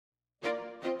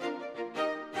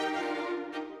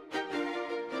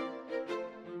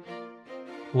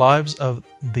Lives of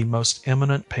the Most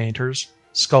Eminent Painters,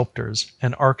 Sculptors,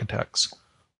 and Architects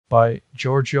by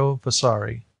Giorgio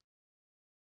Vasari.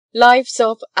 Lives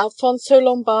of Alfonso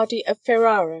Lombardi of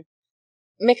Ferrara,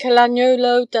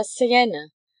 Michelagnolo da Siena,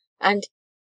 and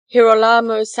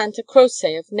Girolamo Santa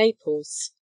Croce of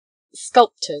Naples,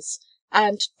 sculptors,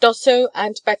 and Dosso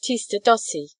and Battista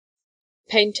Dossi,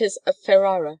 painters of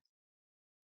Ferrara.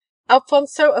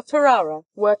 Alfonso of Ferrara,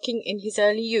 working in his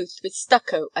early youth with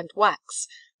stucco and wax,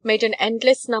 made an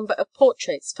endless number of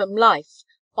portraits from life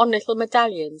on little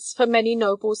medallions for many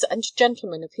nobles and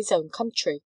gentlemen of his own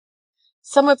country.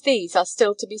 Some of these are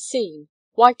still to be seen,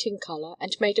 white in colour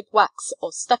and made of wax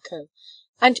or stucco,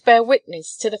 and bear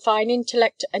witness to the fine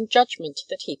intellect and judgment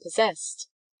that he possessed,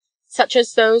 such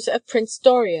as those of Prince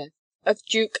Doria, of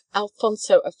Duke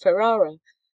Alfonso of Ferrara,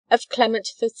 of Clement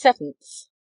VII,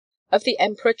 of the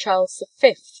Emperor Charles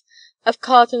V, of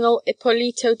Cardinal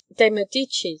Ippolito de'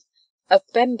 Medici, of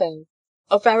Bembo,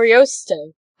 of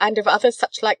Ariosto, and of other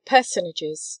such like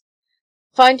personages.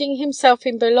 Finding himself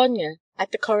in Bologna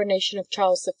at the coronation of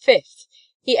Charles V,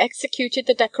 he executed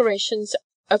the decorations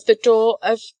of the door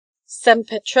of San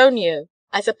Petronio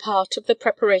as a part of the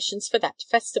preparations for that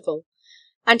festival,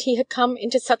 and he had come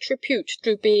into such repute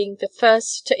through being the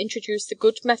first to introduce the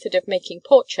good method of making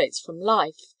portraits from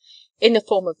life, in the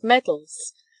form of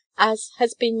medals, as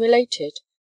has been related,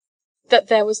 that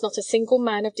there was not a single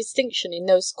man of distinction in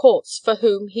those courts for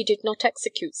whom he did not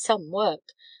execute some work,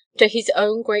 to his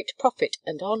own great profit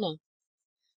and honour.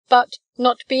 But,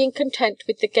 not being content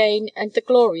with the gain and the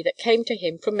glory that came to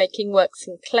him from making works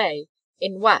in clay,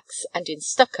 in wax, and in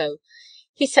stucco,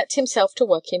 he set himself to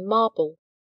work in marble,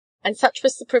 and such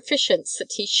was the proficience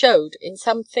that he showed in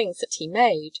some things that he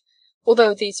made,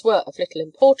 although these were of little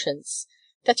importance,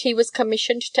 that he was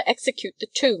commissioned to execute the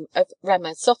tomb of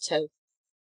Ramazzotto,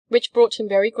 which brought him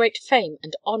very great fame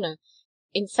and honour,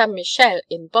 in San Michele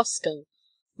in Bosco,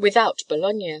 without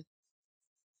Bologna.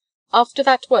 After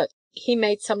that work he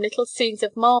made some little scenes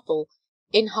of marble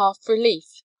in half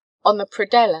relief on the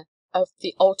predella of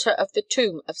the altar of the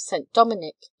tomb of St.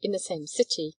 Dominic in the same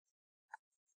city,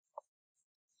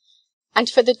 and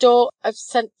for the door of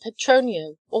St.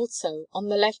 Petronio also, on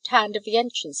the left hand of the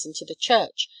entrance into the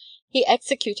church, he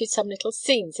executed some little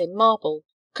scenes in marble,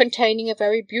 containing a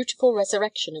very beautiful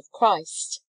resurrection of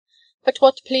Christ. But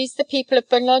what pleased the people of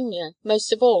Bologna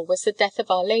most of all was the death of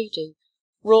Our Lady,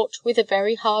 wrought with a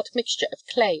very hard mixture of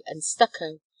clay and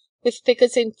stucco, with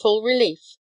figures in full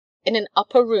relief, in an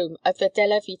upper room of the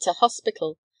Della Vita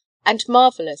Hospital, and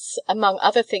marvellous, among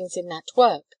other things in that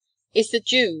work, is the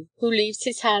Jew who leaves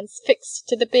his hands fixed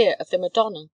to the bier of the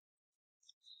Madonna.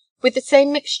 With the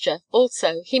same mixture,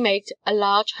 also, he made a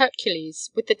large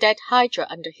Hercules with the dead Hydra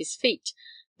under his feet,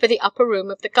 for the upper room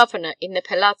of the governor in the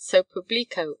Palazzo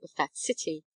Pubblico of that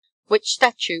city, which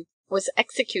statue was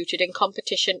executed in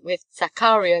competition with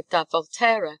Zaccaria da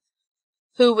Volterra,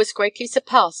 who was greatly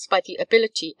surpassed by the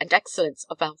ability and excellence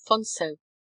of Alfonso.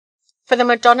 For the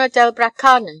Madonna del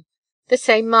Braccane, the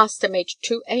same master made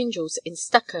two angels in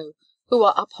stucco, who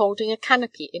are upholding a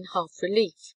canopy in half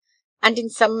relief, and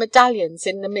in some medallions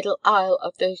in the middle aisle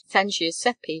of the San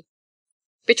Giuseppe.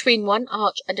 Between one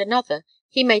arch and another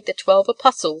he made the 12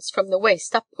 apostles from the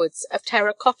waist upwards, of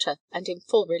terracotta and in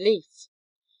full relief.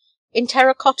 In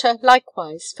terracotta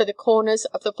likewise for the corners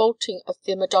of the vaulting of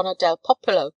the Madonna del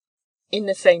Popolo in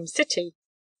the same city,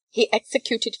 he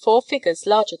executed 4 figures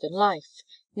larger than life,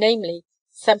 namely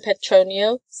San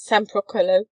Petronio, San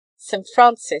Procolo, St.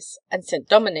 Francis, and St.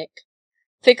 Dominic,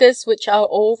 figures which are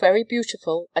all very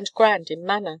beautiful and grand in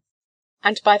manner,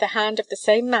 and by the hand of the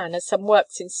same man as some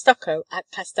works in stucco at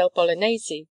Castel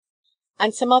Bolognese,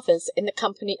 and some others in the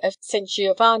company of St.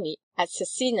 Giovanni at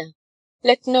Cesena.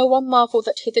 Let no one marvel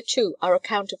that hitherto our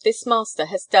account of this master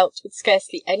has dealt with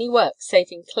scarcely any work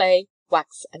save in clay,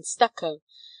 wax, and stucco,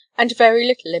 and very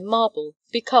little in marble,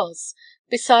 because,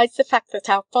 besides the fact that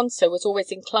Alfonso was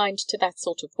always inclined to that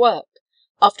sort of work,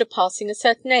 after passing a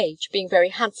certain age, being very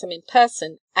handsome in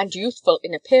person and youthful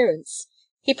in appearance,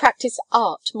 he practised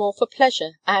art more for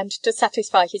pleasure and to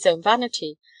satisfy his own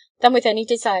vanity than with any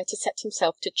desire to set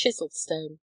himself to chisel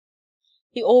stone.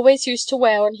 He always used to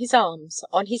wear on his arms,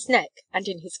 on his neck, and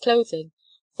in his clothing,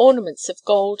 ornaments of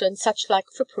gold and such like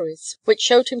fripperies, which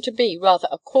showed him to be rather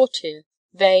a courtier,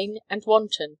 vain and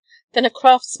wanton, than a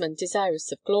craftsman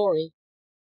desirous of glory.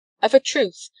 Of a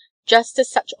truth, just as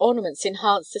such ornaments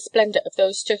enhance the splendour of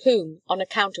those to whom, on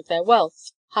account of their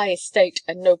wealth, high estate,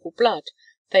 and noble blood,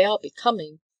 they are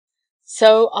becoming,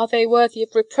 so are they worthy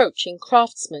of reproach in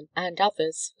craftsmen and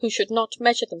others, who should not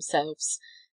measure themselves,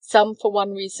 some for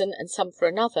one reason and some for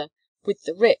another, with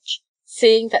the rich,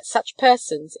 seeing that such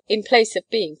persons, in place of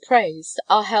being praised,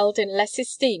 are held in less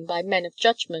esteem by men of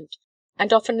judgment,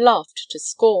 and often laughed to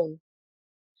scorn.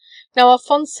 Now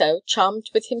Alfonso, charmed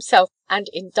with himself and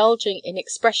indulging in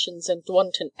expressions and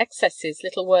wanton excesses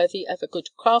little worthy of a good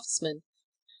craftsman,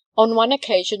 on one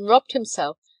occasion robbed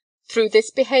himself through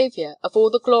this behaviour of all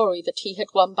the glory that he had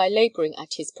won by labouring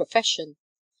at his profession.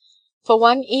 For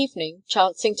one evening,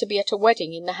 chancing to be at a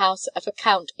wedding in the house of a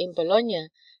count in Bologna,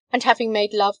 and having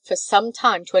made love for some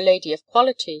time to a lady of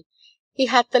quality, he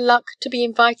had the luck to be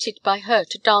invited by her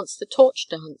to dance the torch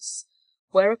dance,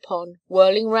 whereupon,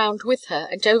 whirling round with her,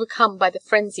 and overcome by the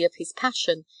frenzy of his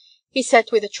passion, he said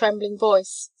with a trembling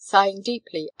voice, sighing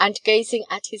deeply, and gazing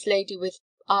at his lady with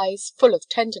eyes full of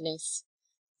tenderness,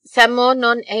 "S'amor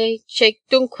non è che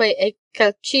dunque è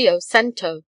ch'io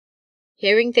sento."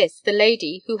 Hearing this, the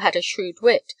lady, who had a shrewd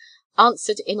wit,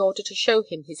 answered in order to show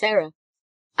him his error,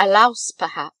 "A louse,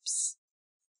 perhaps,"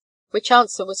 which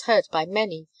answer was heard by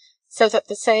many, so that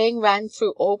the saying ran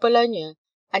through all Bologna,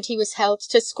 and he was held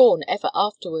to scorn ever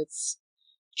afterwards.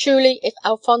 Truly, if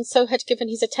Alfonso had given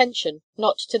his attention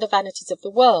not to the vanities of the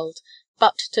world,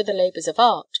 but to the labours of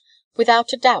art,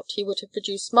 without a doubt he would have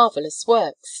produced marvellous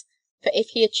works, for if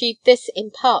he achieved this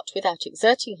in part without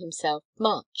exerting himself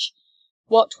much,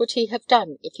 what would he have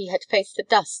done if he had faced the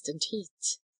dust and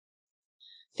heat?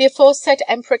 The aforesaid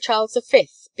Emperor Charles V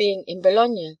being in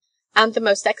Bologna, and the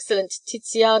most excellent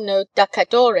Tiziano da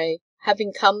Cadore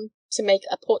having come to make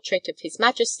a portrait of his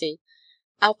Majesty,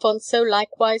 Alfonso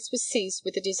likewise was seized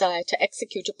with a desire to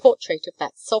execute a portrait of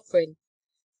that sovereign,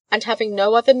 and having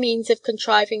no other means of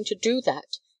contriving to do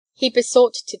that, he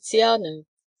besought Tiziano,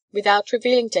 without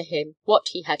revealing to him what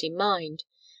he had in mind,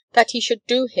 that he should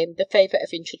do him the favour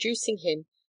of introducing him,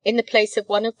 in the place of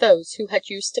one of those who had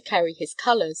used to carry his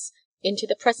colours, into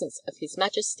the presence of his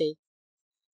Majesty.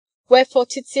 Wherefore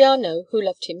Tiziano, who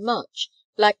loved him much,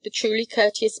 like the truly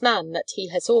courteous man that he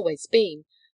has always been,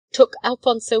 took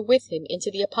Alfonso with him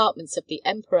into the apartments of the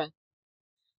Emperor.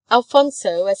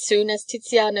 Alfonso, as soon as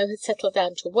Tiziano had settled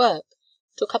down to work,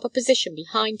 took up a position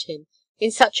behind him,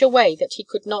 in such a way that he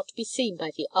could not be seen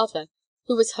by the other,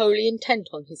 who was wholly intent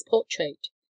on his portrait,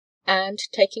 and,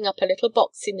 taking up a little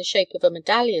box in the shape of a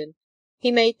medallion,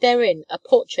 he made therein a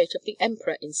portrait of the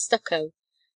Emperor in stucco,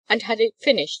 and had it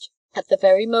finished at the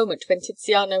very moment when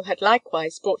Tiziano had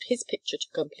likewise brought his picture to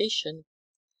completion.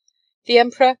 The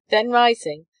Emperor then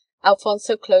rising,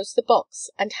 Alfonso closed the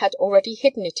box, and had already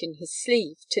hidden it in his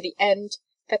sleeve, to the end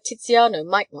that Tiziano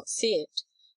might not see it,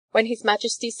 when his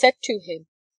Majesty said to him,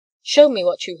 "Show me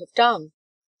what you have done."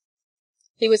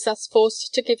 He was thus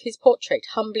forced to give his portrait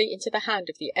humbly into the hand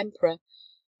of the Emperor,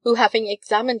 who having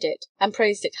examined it and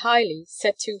praised it highly,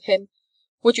 said to him,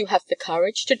 "Would you have the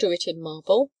courage to do it in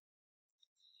marble?"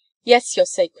 "Yes, your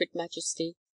sacred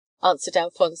Majesty," answered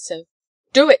Alfonso.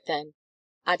 "Do it then,"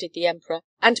 added the Emperor,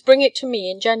 "and bring it to me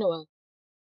in Genoa."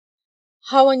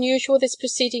 How unusual this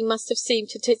proceeding must have seemed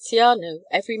to Tiziano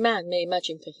every man may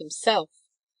imagine for himself.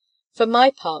 For my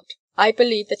part, I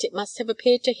believe that it must have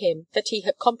appeared to him that he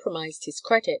had compromised his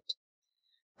credit.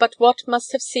 But what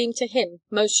must have seemed to him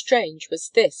most strange was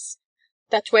this,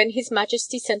 that when his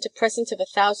Majesty sent a present of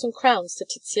 1,000 crowns to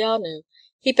Tiziano,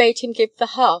 he bade him give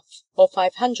the half, or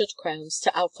 500 crowns,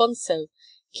 to Alfonso,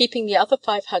 keeping the other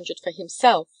 500 for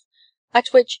himself,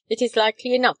 at which it is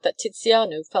likely enough that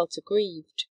Tiziano felt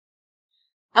aggrieved.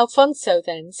 Alfonso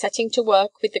then, setting to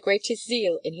work with the greatest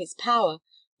zeal in his power,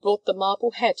 brought the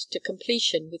marble head to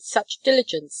completion with such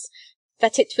diligence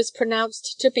that it was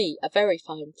pronounced to be a very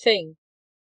fine thing,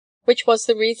 which was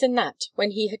the reason that,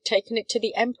 when he had taken it to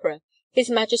the Emperor,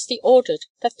 his Majesty ordered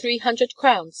that 300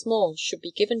 crowns more should be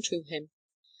given to him.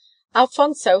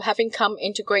 Alfonso having come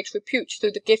into great repute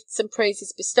through the gifts and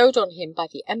praises bestowed on him by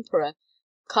the Emperor,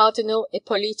 Cardinal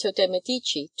Ippolito de'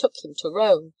 Medici took him to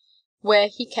Rome, where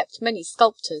he kept many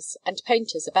sculptors and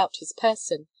painters about his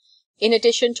person, in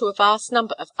addition to a vast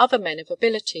number of other men of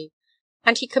ability,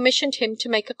 and he commissioned him to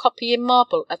make a copy in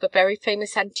marble of a very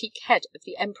famous antique head of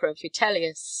the Emperor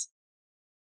Vitellius.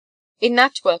 In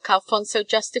that work Alfonso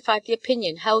justified the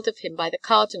opinion held of him by the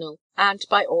Cardinal and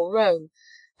by all Rome,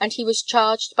 and he was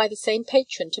charged by the same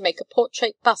patron to make a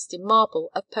portrait bust in marble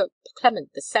of Pope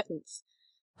Clement VII,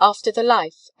 after the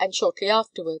life, and shortly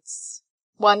afterwards,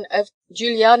 one of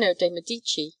Giuliano de'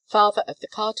 Medici, father of the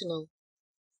Cardinal.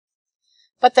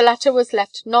 But the latter was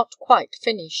left not quite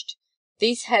finished.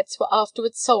 These heads were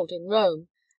afterwards sold in Rome,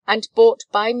 and bought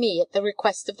by me at the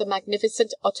request of the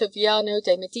magnificent Ottaviano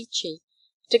de' Medici,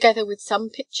 together with some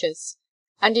pictures,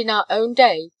 and in our own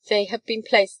day they have been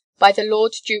placed by the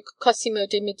Lord Duke Cosimo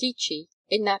de' Medici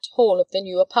in that hall of the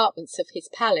new apartments of his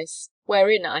palace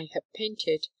wherein I have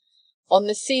painted, on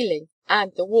the ceiling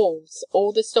and the walls,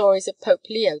 all the stories of Pope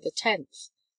Leo X.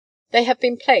 They have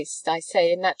been placed, I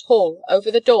say, in that hall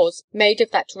over the doors made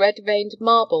of that red veined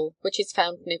marble which is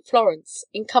found near Florence,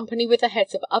 in company with the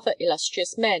heads of other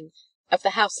illustrious men of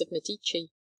the house of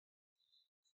Medici.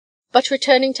 But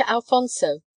returning to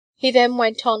Alfonso, he then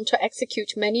went on to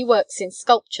execute many works in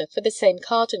sculpture for the same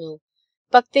cardinal,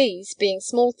 but these, being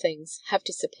small things, have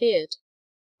disappeared.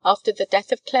 After the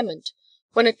death of Clement,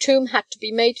 when a tomb had to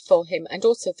be made for him and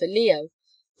also for Leo,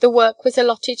 the work was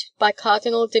allotted by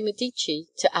Cardinal de' Medici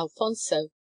to Alfonso,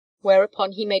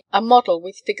 whereupon he made a model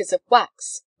with figures of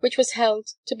wax, which was held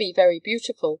to be very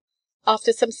beautiful,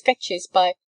 after some sketches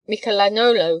by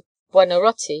Michelagnolo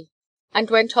Buonarroti, and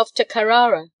went off to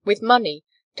Carrara with money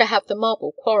to have the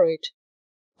marble quarried.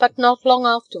 But not long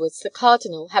afterwards the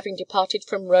cardinal, having departed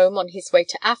from Rome on his way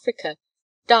to Africa,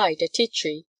 died at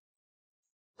Itri,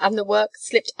 and the work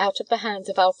slipped out of the hands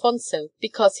of Alfonso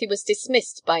because he was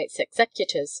dismissed by its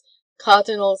executors,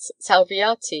 Cardinals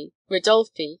Salviati,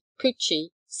 Ridolfi, Pucci,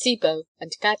 Cibo,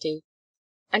 and Gaddi,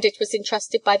 and it was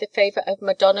entrusted by the favour of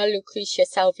Madonna Lucretia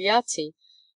Salviati,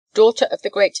 daughter of the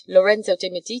great Lorenzo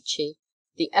de' Medici,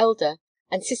 the elder,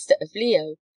 and sister of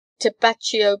Leo, to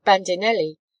Baccio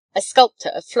Bandinelli, a sculptor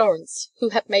of Florence, who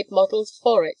had made models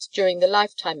for it during the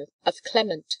lifetime of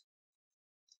Clement.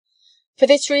 For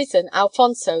this reason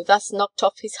Alfonso, thus knocked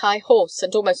off his high horse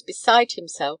and almost beside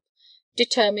himself,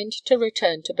 determined to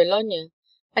return to Bologna,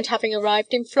 and having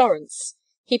arrived in Florence,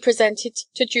 he presented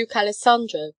to Duke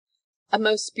Alessandro a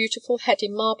most beautiful head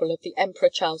in marble of the Emperor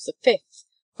Charles V,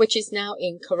 which is now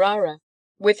in Carrara,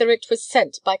 whither it was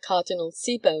sent by Cardinal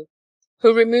Cibo,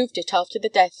 who removed it after the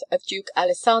death of Duke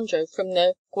Alessandro from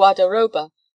the guardaroba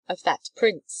of that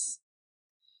prince.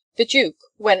 The Duke,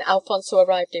 when Alfonso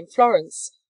arrived in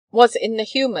Florence, was in the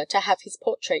humour to have his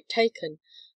portrait taken,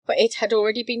 for it had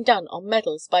already been done on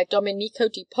medals by Domenico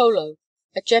di Polo,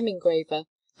 a gem engraver,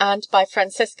 and by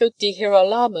Francesco di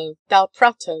Girolamo dal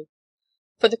Prato,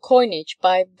 for the coinage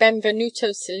by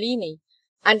Benvenuto Cellini,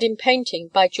 and in painting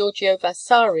by Giorgio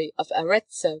Vasari of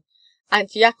Arezzo, and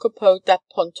Jacopo da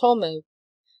Pontormo,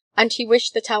 and he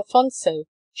wished that Alfonso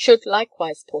should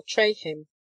likewise portray him.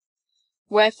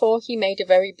 Wherefore he made a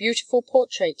very beautiful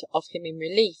portrait of him in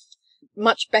relief,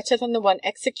 much better than the one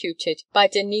executed by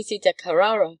Denisi da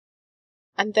Carrara.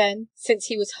 And then, since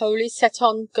he was wholly set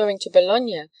on going to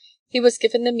Bologna, he was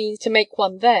given the means to make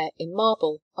one there in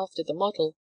marble, after the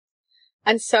model.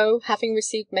 And so, having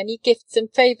received many gifts and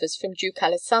favours from Duke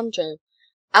Alessandro,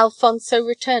 Alfonso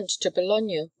returned to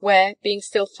Bologna, where, being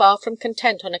still far from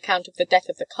content on account of the death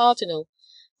of the cardinal,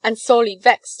 and sorely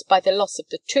vexed by the loss of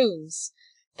the tombs,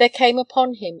 there came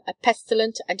upon him a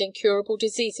pestilent and incurable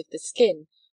disease of the skin,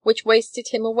 which wasted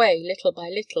him away little by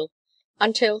little,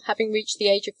 until, having reached the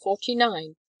age of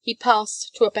 49, he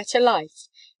passed to a better life,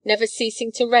 never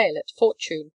ceasing to rail at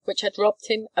fortune, which had robbed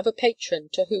him of a patron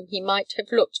to whom he might have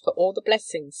looked for all the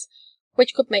blessings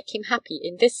which could make him happy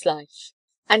in this life,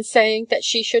 and saying that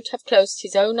she should have closed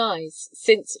his own eyes,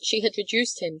 since she had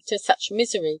reduced him to such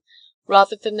misery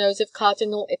rather than those of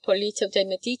Cardinal Ippolito de'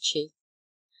 Medici.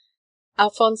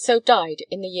 Alfonso died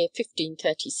in the year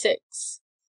 1536.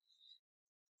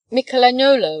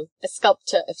 Michelagnolo, a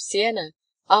sculptor of Siena,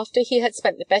 after he had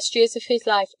spent the best years of his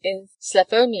life in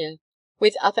Sclavonia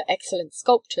with other excellent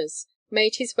sculptors,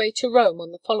 made his way to Rome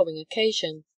on the following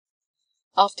occasion.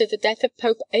 After the death of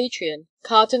Pope Adrian,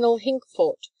 Cardinal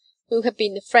Hincfort, who had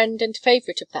been the friend and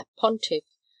favourite of that pontiff,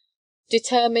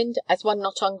 determined, as one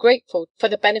not ungrateful for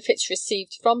the benefits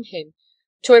received from him,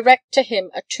 to erect to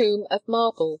him a tomb of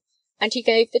marble, and he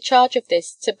gave the charge of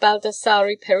this to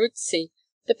Baldassare Peruzzi,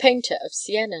 the painter of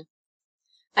Siena.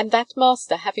 And that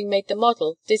master, having made the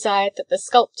model, desired that the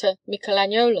sculptor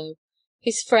Michelagnolo,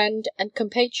 his friend and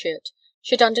compatriot,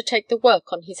 should undertake the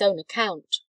work on his own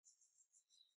account.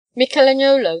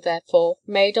 Michelagnolo, therefore,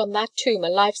 made on that tomb a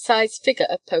life-size figure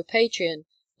of Pope Adrian,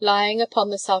 lying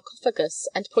upon the sarcophagus,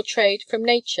 and portrayed from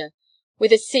nature,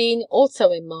 with a scene,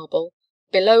 also in marble,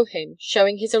 below him,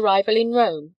 showing his arrival in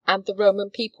Rome, and the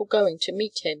Roman people going to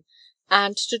meet him,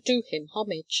 and to do him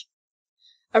homage.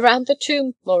 Around the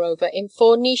tomb, moreover, in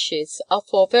 4 niches, are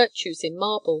 4 virtues in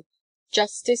marble: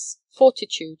 justice,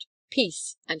 fortitude,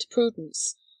 peace, and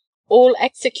prudence, all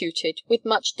executed with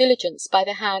much diligence by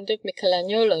the hand of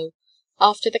Michelagnolo,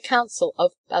 after the counsel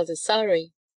of Baldassare.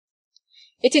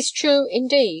 It is true,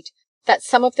 indeed, that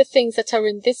some of the things that are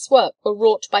in this work were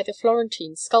wrought by the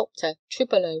Florentine sculptor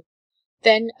Tribolo,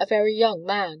 then a very young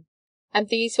man, and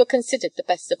these were considered the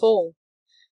best of all.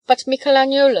 But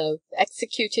Michelagnolo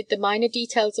executed the minor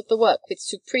details of the work with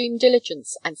supreme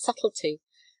diligence and subtlety,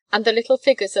 and the little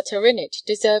figures that are in it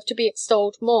deserve to be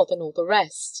extolled more than all the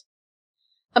rest.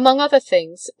 Among other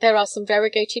things, there are some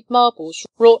variegated marbles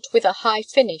wrought with a high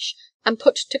finish, and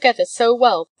put together so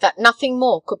well that nothing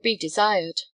more could be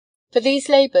desired. For these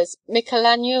labours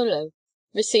Michelagnolo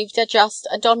received a just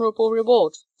and honourable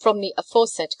reward from the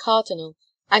aforesaid Cardinal,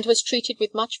 and was treated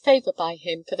with much favour by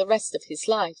him for the rest of his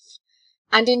life;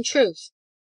 and in truth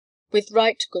with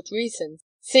right good reason,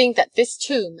 seeing that this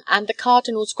tomb and the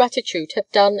Cardinal's gratitude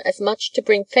have done as much to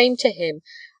bring fame to him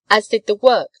as did the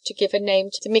work to give a name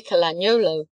to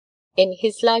Michelagnolo in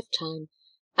his lifetime,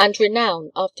 and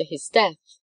renown after his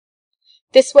death.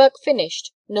 This work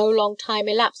finished, no long time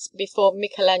elapsed before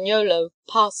Michelagnolo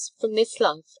passed from this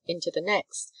life into the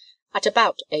next, at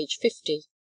about age 50.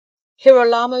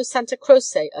 Girolamo Santa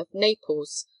Croce of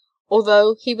Naples,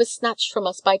 although he was snatched from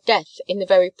us by death in the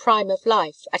very prime of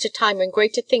life, at a time when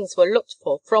greater things were looked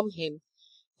for from him,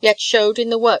 yet showed in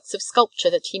the works of sculpture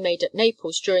that he made at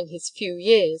Naples during his few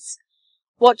years,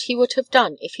 what he would have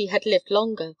done if he had lived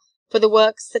longer, for the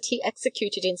works that he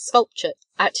executed in sculpture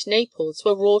at Naples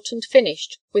were wrought and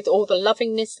finished with all the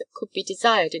lovingness that could be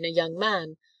desired in a young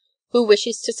man, who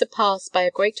wishes to surpass by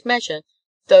a great measure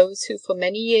those who for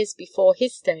many years before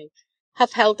his day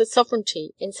have held the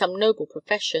sovereignty in some noble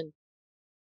profession.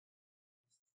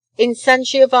 In San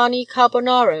Giovanni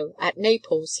Carbonaro at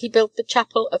Naples he built the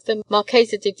chapel of the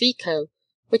Marchese di Vico,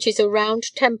 which is a round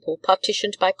temple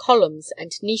partitioned by columns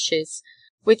and niches,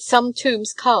 with some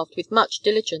tombs carved with much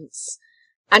diligence;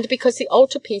 and because the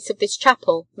altar-piece of this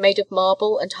chapel, made of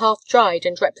marble and half-dried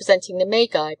and representing the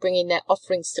Magi bringing their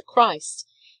offerings to Christ,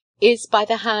 is by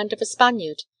the hand of a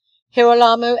Spaniard,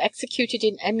 Girolamo executed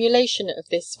in emulation of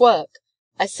this work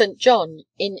a St. John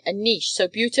in a niche so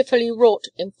beautifully wrought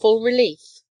in full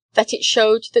relief that it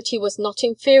showed that he was not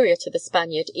inferior to the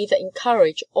Spaniard either in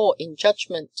courage or in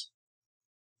judgment;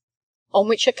 on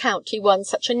which account he won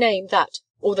such a name that,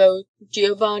 although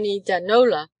Giovanni da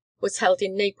Nola was held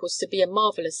in Naples to be a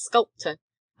marvellous sculptor,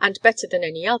 and better than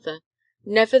any other,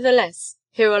 nevertheless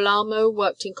Girolamo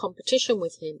worked in competition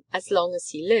with him as long as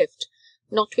he lived,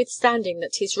 notwithstanding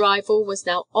that his rival was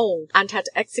now old and had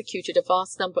executed a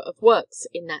vast number of works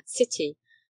in that city,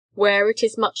 where it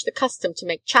is much the custom to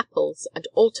make chapels and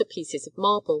altar-pieces of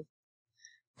marble.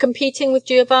 Competing with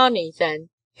Giovanni, then,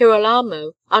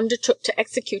 Girolamo undertook to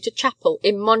execute a chapel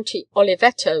in Monte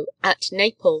Oliveto at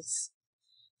Naples,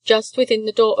 just within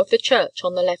the door of the church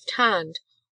on the left hand,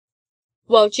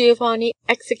 while Giovanni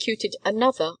executed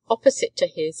another opposite to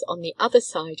his on the other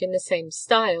side in the same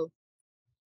style.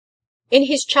 In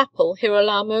his chapel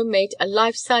Girolamo made a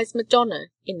life-size Madonna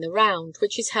in the round,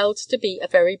 which is held to be a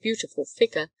very beautiful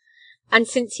figure, and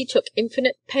since he took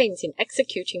infinite pains in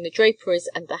executing the draperies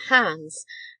and the hands,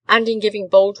 and in giving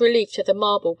bold relief to the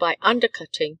marble by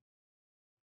undercutting,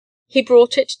 he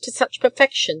brought it to such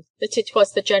perfection that it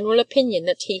was the general opinion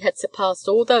that he had surpassed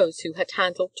all those who had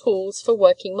handled tools for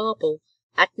working marble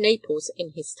at Naples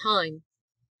in his time.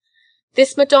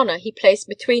 This Madonna he placed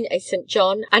between a St.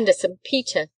 John and a St.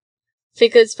 Peter,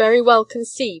 figures very well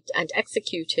conceived and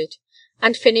executed,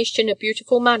 and finished in a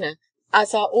beautiful manner,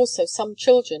 as are also some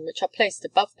children which are placed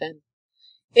above them.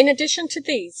 In addition to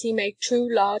these, he made two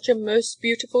large and most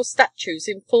beautiful statues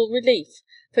in full relief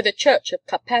for the church of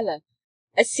Capella,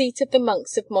 a seat of the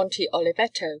monks of Monte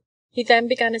Oliveto. He then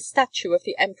began a statue of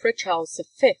the Emperor Charles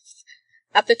V,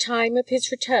 at the time of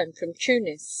his return from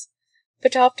Tunis,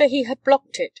 but after he had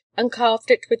blocked it and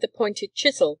carved it with the pointed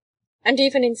chisel, and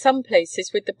even in some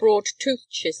places with the broad-toothed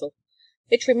chisel,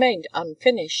 it remained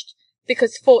unfinished,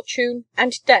 because fortune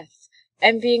and death,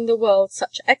 envying the world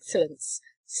such excellence,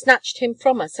 snatched him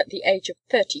from us at the age of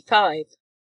 35.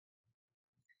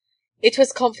 It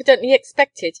was confidently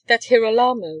expected that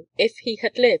Girolamo, if he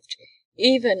had lived,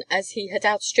 even as he had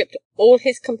outstripped all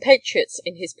his compatriots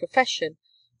in his profession,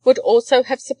 would also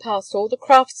have surpassed all the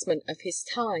craftsmen of his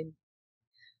time.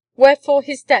 Wherefore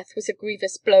his death was a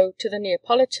grievous blow to the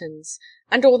Neapolitans,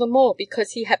 and all the more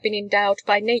because he had been endowed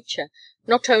by nature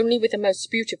not only with a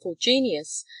most beautiful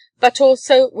genius, but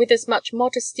also with as much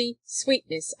modesty,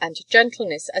 sweetness, and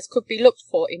gentleness as could be looked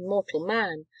for in mortal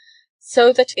man,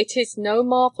 so that it is no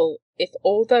marvel if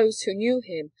all those who knew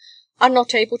him are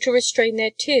not able to restrain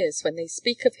their tears when they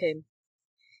speak of him.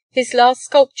 His last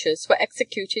sculptures were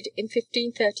executed in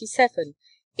 1537,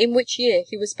 in which year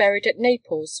he was buried at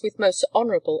Naples with most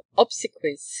honourable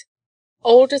obsequies.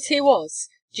 Old as he was,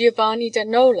 Giovanni da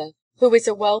Nola, who is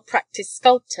a well-practised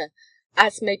sculptor,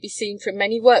 as may be seen from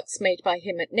many works made by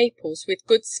him at Naples with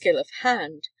good skill of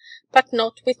hand, but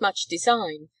not with much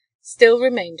design, still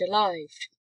remained alive.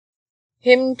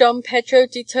 Him Don Pedro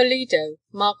di Toledo,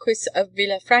 Marquis of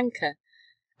Villafranca,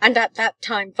 and at that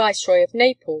time Viceroy of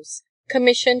Naples,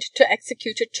 commissioned to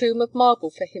execute a tomb of marble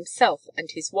for himself and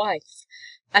his wife,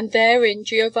 and therein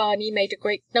Giovanni made a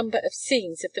great number of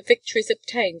scenes of the victories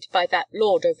obtained by that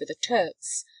lord over the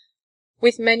Turks,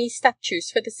 with many statues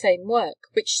for the same work,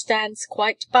 which stands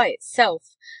quite by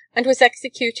itself, and was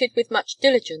executed with much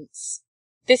diligence.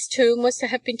 This tomb was to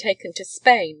have been taken to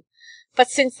Spain, but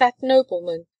since that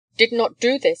nobleman did not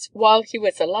do this while he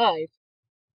was alive,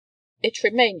 it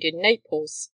remained in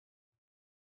Naples.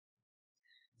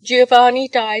 Giovanni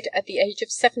died at the age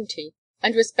of 70,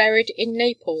 and was buried in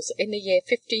Naples in the year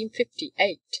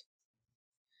 1558.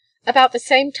 About the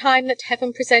same time that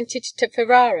Heaven presented to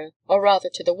Ferrara, or rather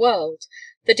to the world,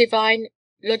 the divine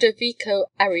Lodovico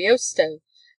Ariosto,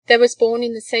 there was born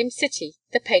in the same city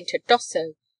the painter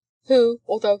Dosso, who,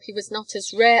 although he was not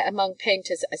as rare among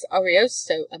painters as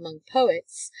Ariosto among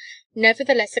poets,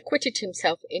 nevertheless acquitted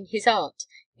himself in his art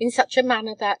in such a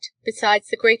manner that, besides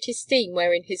the great esteem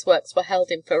wherein his works were held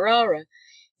in Ferrara,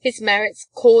 his merits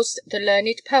caused the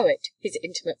learned poet, his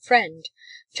intimate friend,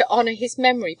 to honour his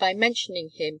memory by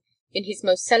mentioning him in his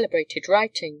most celebrated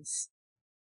writings.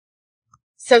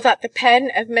 So that the pen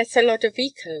of Messer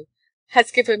Lodovico has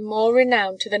given more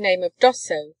renown to the name of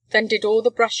Dosso than did all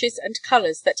the brushes and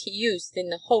colours that he used in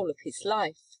the whole of his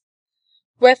life.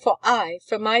 Wherefore I,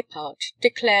 for my part,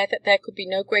 declare that there could be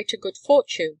no greater good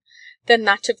fortune than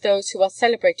that of those who are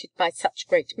celebrated by such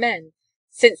great men,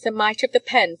 since the might of the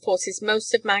pen forces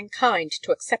most of mankind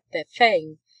to accept their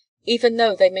fame, even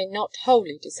though they may not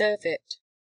wholly deserve it.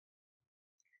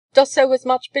 Dosso was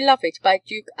much beloved by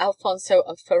Duke Alfonso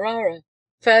of Ferrara,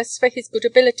 first for his good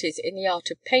abilities in the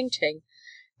art of painting,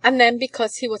 and then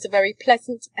because he was a very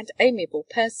pleasant and amiable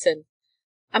person,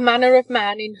 a manner of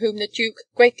man in whom the Duke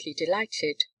greatly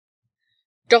delighted.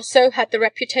 Dosso had the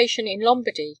reputation in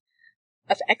Lombardy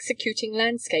of executing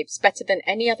landscapes better than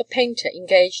any other painter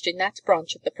engaged in that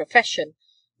branch of the profession,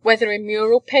 whether in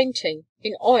mural painting,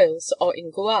 in oils, or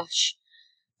in gouache,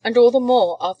 and all the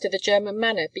more after the German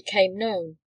manner became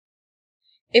known.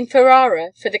 In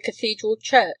Ferrara, for the cathedral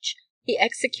church, he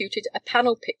executed a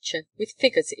panel picture with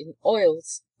figures in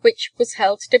oils, which was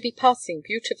held to be passing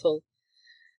beautiful,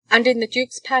 and in the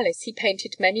Duke's palace he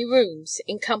painted many rooms,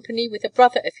 in company with a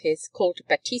brother of his called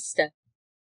Battista.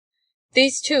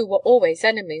 These two were always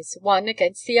enemies, one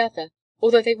against the other,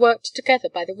 although they worked together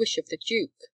by the wish of the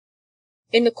Duke.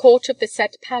 In the court of the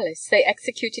said palace they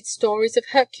executed stories of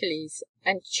Hercules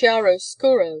and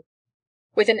chiaroscuro,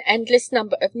 with an endless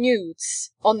number of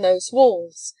nudes on those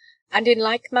walls, and in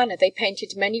like manner they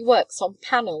painted many works on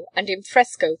panel and in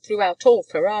fresco throughout all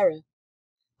Ferrara.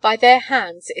 By their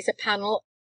hands is a panel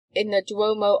in the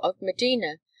Duomo of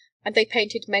Modena, and they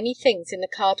painted many things in the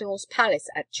Cardinal's palace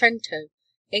at Trento,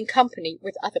 in company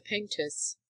with other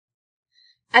painters.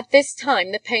 At this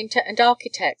time the painter and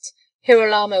architect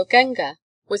Girolamo Genga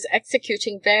was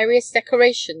executing various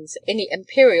decorations in the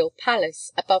imperial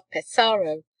palace above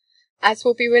Pesaro, as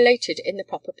will be related in the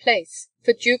proper place,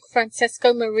 for Duke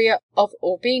Francesco Maria of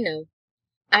Urbino,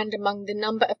 and among the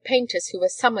number of painters who were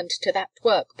summoned to that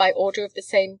work by order of the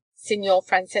same Signor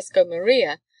Francesco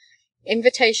Maria,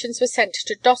 invitations were sent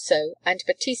to Dosso and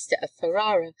Battista of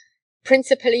Ferrara,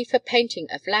 principally for painting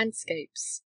of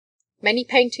landscapes. Many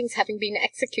paintings having been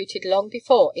executed long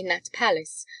before in that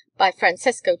palace by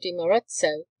Francesco di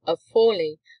Morozzo of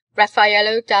Forli,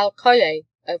 Raffaello dal Colle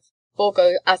of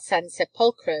Borgo a San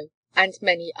Sepolcro, and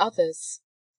many others.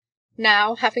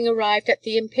 Now, having arrived at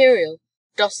the Imperial,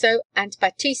 Dosso and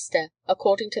Battista,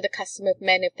 according to the custom of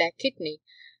men of their kidney,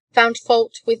 found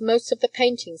fault with most of the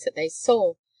paintings that they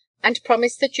saw, and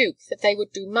promised the Duke that they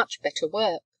would do much better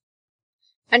work.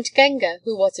 And Genga,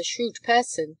 who was a shrewd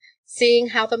person, seeing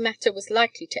how the matter was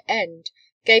likely to end,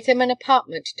 gave them an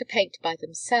apartment to paint by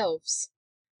themselves.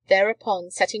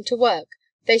 Thereupon, setting to work,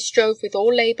 they strove with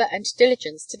all labour and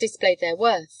diligence to display their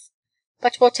worth.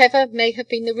 But whatever may have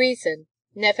been the reason,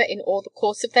 never in all the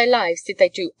course of their lives did they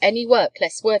do any work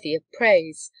less worthy of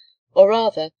praise, or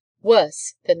rather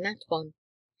worse than that one.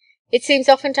 It seems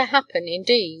often to happen,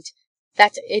 indeed,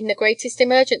 that in the greatest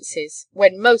emergencies,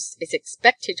 when most is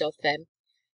expected of them,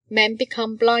 men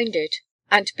become blinded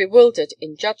and bewildered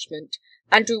in judgment,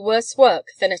 and do worse work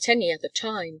than at any other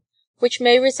time, which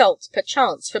may result,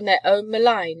 perchance, from their own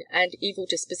malign and evil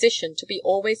disposition to be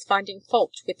always finding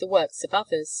fault with the works of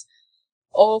others,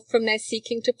 or from their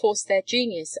seeking to force their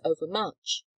genius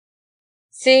overmuch.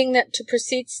 Seeing that to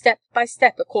proceed step by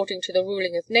step according to the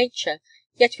ruling of nature,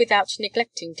 yet without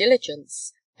neglecting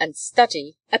diligence and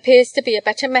study, appears to be a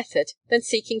better method than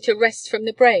seeking to wrest from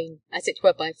the brain, as it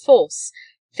were by force,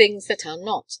 things that are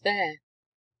not there.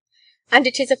 And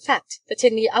it is a fact that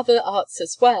in the other arts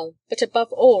as well, but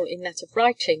above all in that of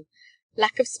writing,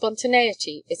 lack of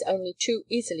spontaneity is only too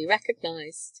easily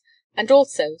recognized, and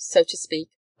also, so to speak,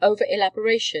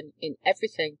 over-elaboration in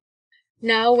everything.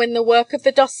 Now, when the work of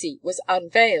the Dossi was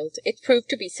unveiled, it proved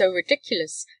to be so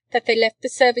ridiculous that they left the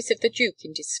service of the Duke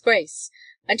in disgrace,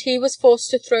 and he was forced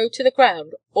to throw to the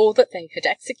ground all that they had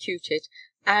executed,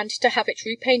 and to have it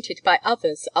repainted by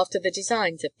others after the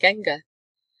designs of Genga.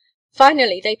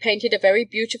 Finally, they painted a very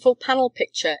beautiful panel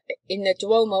picture in the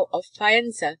Duomo of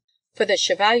Faenza for the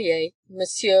Chevalier,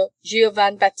 Monsieur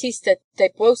Giovan Battista de'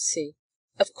 Buosi,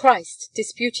 of Christ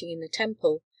disputing in the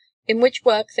temple, in which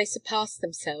work they surpassed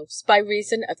themselves, by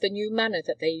reason of the new manner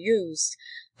that they used,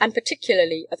 and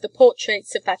particularly of the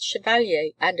portraits of that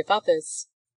Chevalier and of others.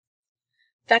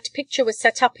 That picture was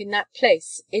set up in that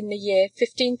place in the year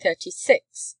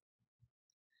 1536.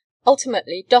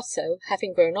 Ultimately, Dosso,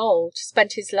 having grown old,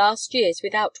 spent his last years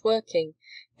without working,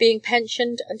 being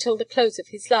pensioned until the close of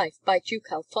his life by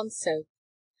Duke Alfonso.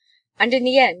 And in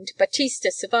the end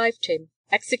Battista survived him,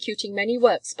 executing many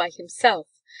works by himself,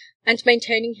 and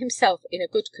maintaining himself in a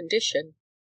good condition.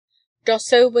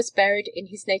 Dosso was buried in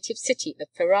his native city of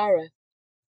Ferrara.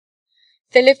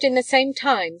 There lived in the same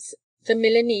times the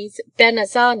Milanese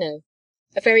Bernazzano,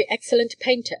 a very excellent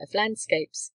painter of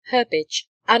landscapes, herbage,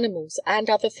 animals, and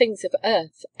other things of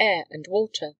earth, air, and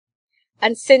water.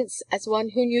 And since, as one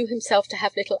who knew himself to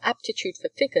have little aptitude for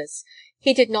figures,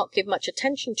 he did not give much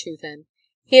attention to them,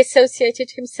 he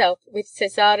associated himself with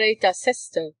Cesare da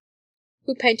Sesto,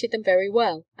 who painted them very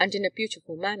well and in a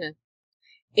beautiful manner.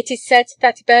 It is said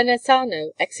that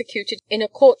Bernazzano executed in a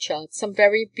courtyard some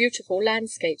very beautiful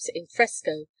landscapes in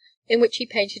fresco, in which he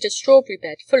painted a strawberry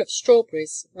bed full of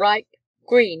strawberries, ripe,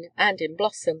 green, and in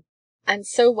blossom, and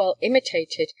so well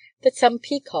imitated that some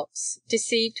peacocks,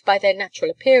 deceived by their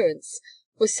natural appearance,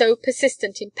 were so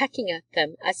persistent in pecking at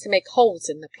them as to make holes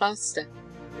in the plaster.